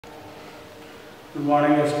Good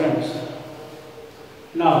morning, students.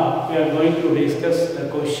 Now we are going to discuss the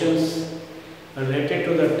questions related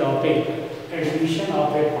to the topic admission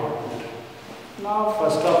of a partner. Now,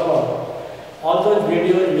 first of all those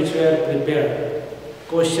videos which were prepared,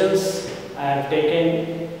 questions I have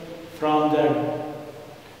taken from the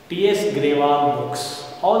T.S. Grewal books.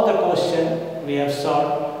 All the questions we have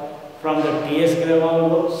solved from the T.S. Grewal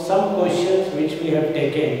books. Some questions which we have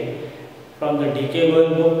taken from the D.K.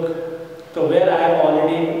 Goel book. So where I have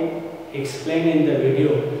already explained in the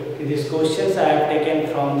video, these questions I have taken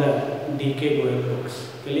from the D.K. Goel books.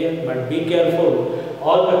 Clear? But be careful.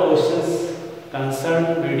 All the questions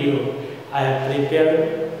concerned video I have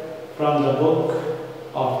prepared from the book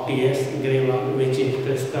of T.S. Grewal, which is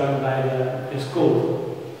prescribed by the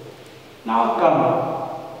school. Now come.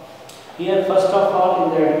 Here first of all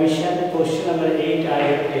in the admission, question number 8 I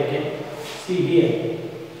have taken. See here.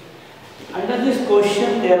 Under this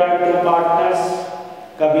question there are two partners,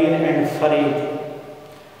 Kabir and Farid,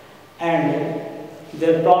 and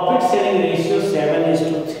their profit sharing ratio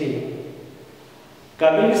 7:3.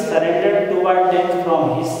 Kabir surrendered 2/10 from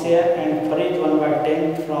his share and Farid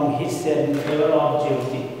 1/10 from his share in favor of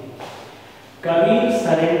Jyoti. Kabir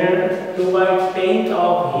surrendered 2/10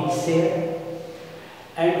 of his share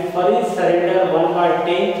and Farid surrendered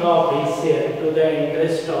 1/10 of his share to the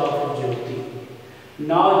interest of Jyoti.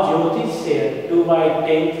 Now Jyoti's share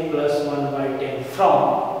 2/10 plus 1/10 from,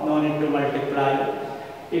 no need to multiply,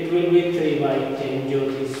 it will be 3/10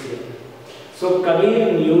 Jyoti's share. So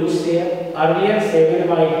Kabir new share, earlier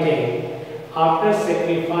 7/10, after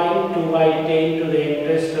sacrificing 2/10 to the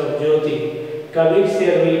interest of Jyoti, Kabir's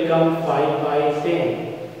share will come 5/10.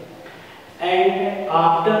 And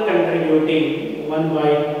after contributing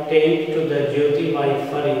 1/10 to the Jyoti by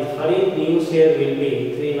Farid, Farid new share will be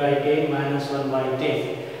 3/10 minus 1/10.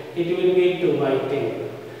 It will be 2/10.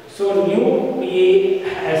 So new PA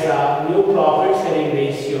as a new profit sharing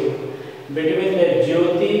ratio between the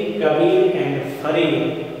Jyoti, Kabir and Farid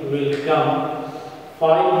will come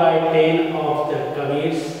 5/10 of the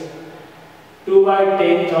Kabir's,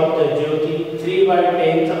 2/10 of the Jyoti,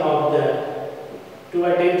 3/10 of the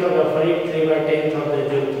 2/10 of the Farid, 3/10 of the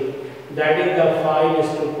Jyoti. That is the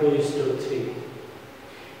 5:2:3.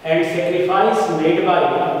 And sacrifice made by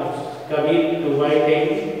Kabir 2/10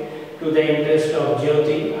 to the interest of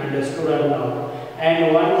Jyoti, understood or not, and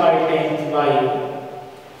 1/10 by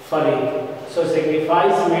Farid. So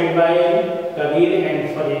sacrifice made by Kabir and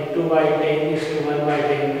Farid 2/10 is to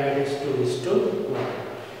 1/10, that is 2:1.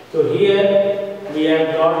 So here we have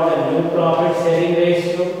got the new profit sharing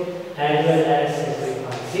ratio as well as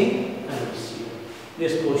sacrificing ratio.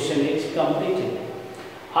 This question is completed.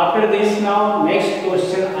 After this, now next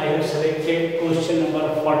question I have selected question number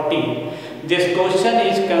 14. This question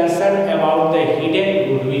is concerned about the hidden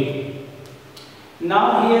goodwill. Now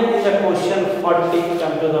here in the question 40,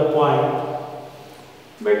 come to the point.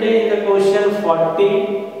 But in the question 40,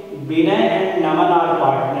 Binay and Naman are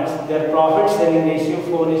partners. Their profit sharing ratio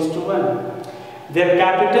 4:1. Their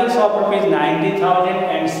capitals of rupees 90,000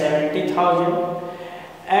 and 70,000.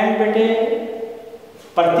 And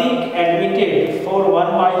Pratik admitted for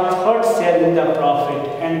 1/3 share in the profit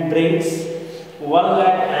and brings 1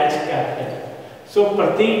 lakh as capital. So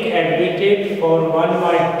Pratik admitted for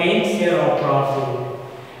 1/10 share of profit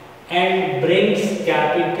and brings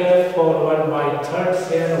capital for 1/3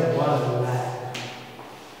 share of 1 lakh.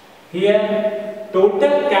 Here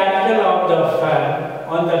total capital of the firm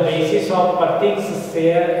on the basis of Pratik's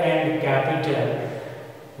share and capital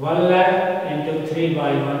 1 lakh into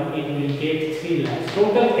 3/1, it will get 3 lakhs.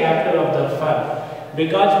 Total capital of the firm,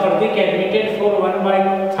 because Pratik admitted for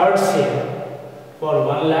 1/3 share for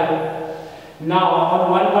 1 lakh. Now on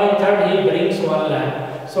 1/3 he brings 1 lakh.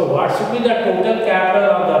 So what should be the total capital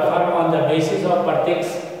of the firm on the basis of Pratik's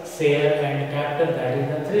share and capital? That is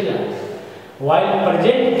the 3 lakhs. While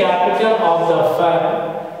present capital of the firm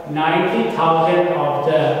 90,000 of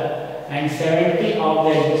the and 70 of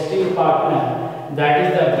the existing partner, that is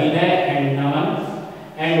the Binay and Naman,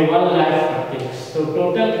 and 1 lakh Pratik. So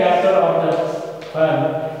total capital of the firm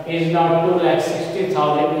is now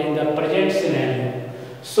 2,60,000 in the present scenario.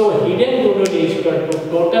 So hidden goodwill is equal to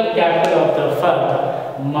total capital of the firm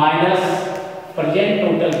minus present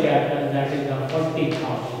total capital, that is the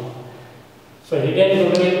 40,000. So hidden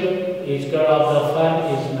goodwill is equal of the firm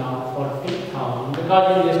is now 40,000, because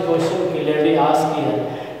in this question clearly asked here,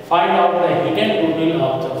 find out the hidden goodwill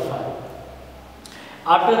of the firm.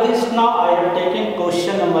 After this, now I have taken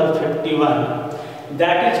question number 51,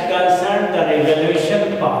 that is concerned the revaluation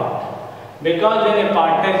part. Because when a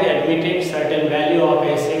partner is admitted, certain value of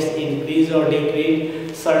assets increase increase or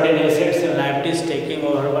decrease, certain assets and liabilities taken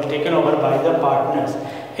over by the partners.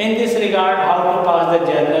 In this regard, how to pass the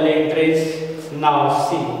journal entries? Now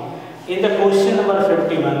see, in the question number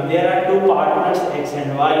 51, there are two partners X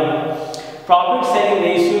and Y. Profit sharing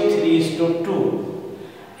ratio 3:2.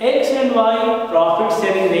 X and Y, profit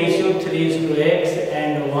sharing ratio 3:X,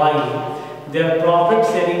 and Y, their profit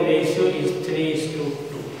sharing ratio is 3:2.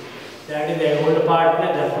 That is the old partner,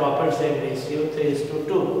 the profit sharing ratio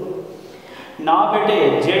 3:2. Now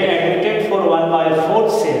bete, Z admitted for 1/4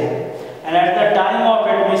 share, and at the time of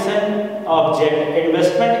admission of Z,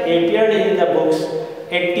 investment appeared in the books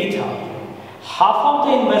 80,000. Half of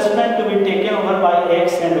the investment to be taken over by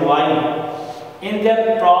X and Y in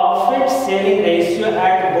their profit sharing ratio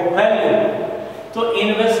at book value. So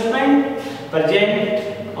investment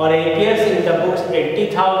present or appears in the books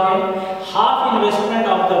 80,000, half investment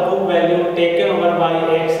of the book value taken over by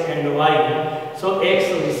X and Y. So X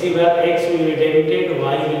receiver, X will be debited,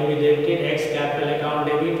 Y will be debited, X capital account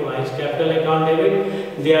debit, Y's capital account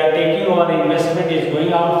debit. They are taking over, investment is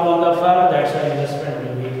going out from the firm, that's why investment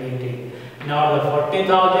will be credited. Now the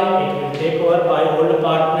 40,000 it will take over by old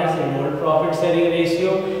partners in old profit sharing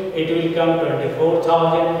ratio, it will come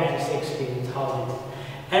 24,000 and 16,000.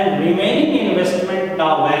 And remaining investment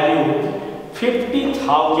now value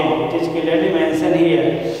 50,000, it is clearly mentioned here.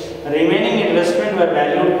 Remaining investment were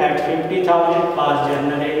valued at 50,000 past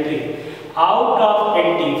journal entry. Out of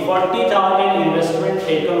 80, 40,000 investment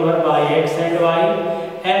taken over by X and Y,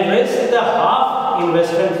 and rest the half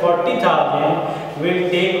investment 40,000 will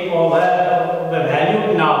take over the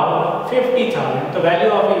value now 50,000. The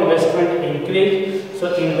value of investment increased,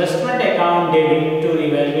 so investment account debit to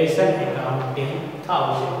revaluation account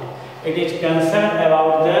 10,000. It is concerned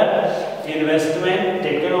about the investment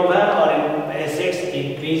taken over or assets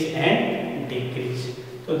increase and decrease.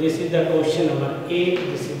 So this is the question number 8,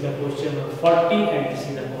 this is the question number 40, and this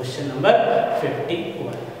is the question number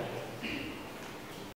 51.